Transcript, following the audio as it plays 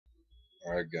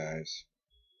Alright guys,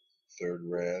 third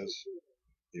Raz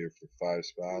here for 5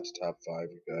 spots, top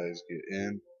 5 you guys get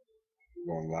in,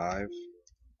 going live.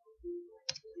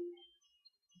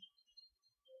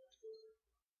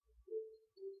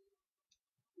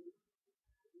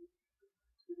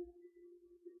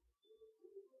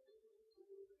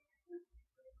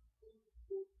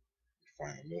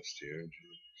 Find a list here,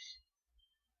 jeez.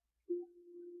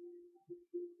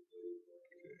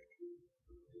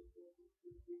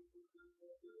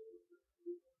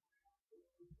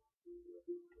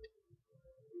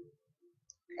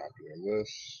 Copy our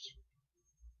list,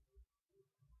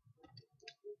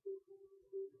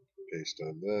 paste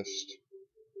our list.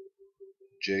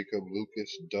 Jacob,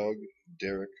 Lucas, Doug,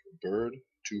 Derek, Bird,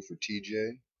 2 for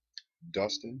TJ,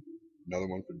 Dustin, another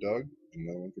one for Doug, and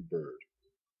another one for Bird.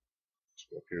 Let's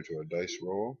go up here to our dice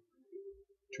roll.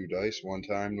 2 dice, 1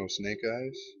 time, no snake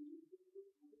eyes.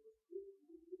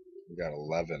 We got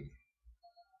 11.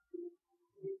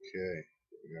 Okay,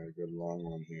 we got a good long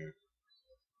one here.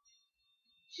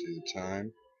 See the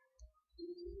time?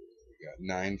 We got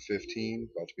 9:15,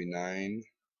 about to be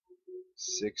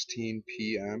 9:16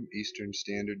 p.m. Eastern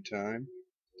Standard Time.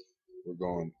 We're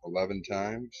going 11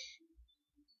 times.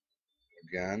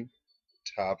 Again,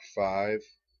 top 5.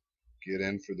 Get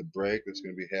in for the break that's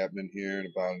going to be happening here in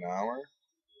about an hour.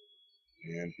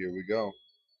 And here we go.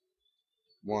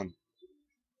 1,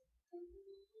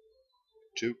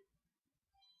 2,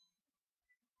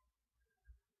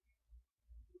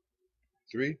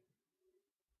 3,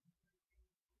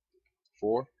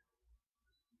 4,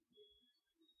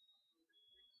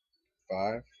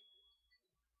 5,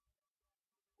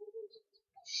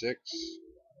 6,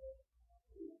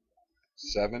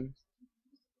 7,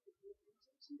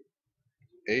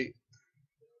 8,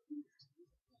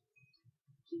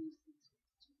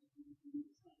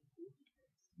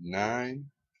 9.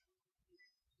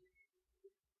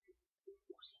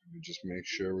 Let me just make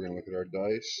sure we're going to look at our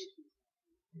dice.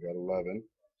 We got 11.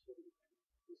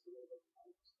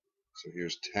 So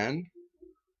here's 10.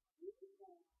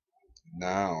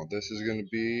 Now, this is going to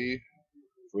be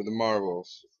for the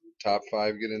marbles. Top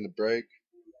 5 get in the break.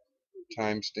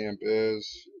 Timestamp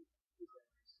is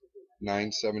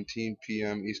 9:17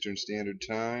 p.m. Eastern Standard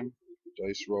Time.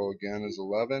 Dice roll again is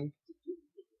 11.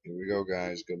 Here we go,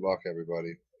 guys. Good luck,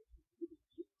 everybody.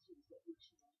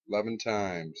 11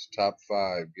 times. Top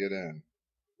 5 get in.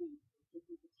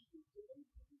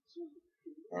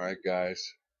 Alright,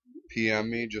 guys. PM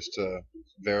me just to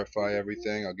verify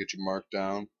everything. I'll get you marked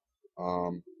down. I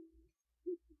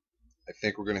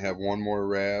think we're going to have one more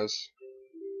Raz,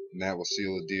 and that will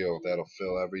seal the deal. That'll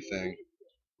fill everything.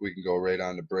 We can go right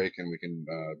on to break, and we can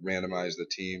randomize the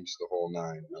teams, the whole 9.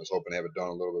 I was hoping to have it done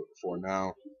a little bit before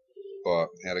now, but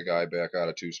had a guy back out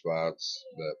of 2 spots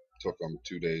that took him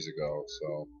 2 days ago.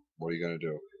 So what are you going to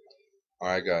do?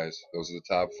 Alright, guys. Those are the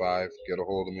top 5. Get a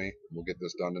hold of me. We'll get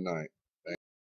this done tonight.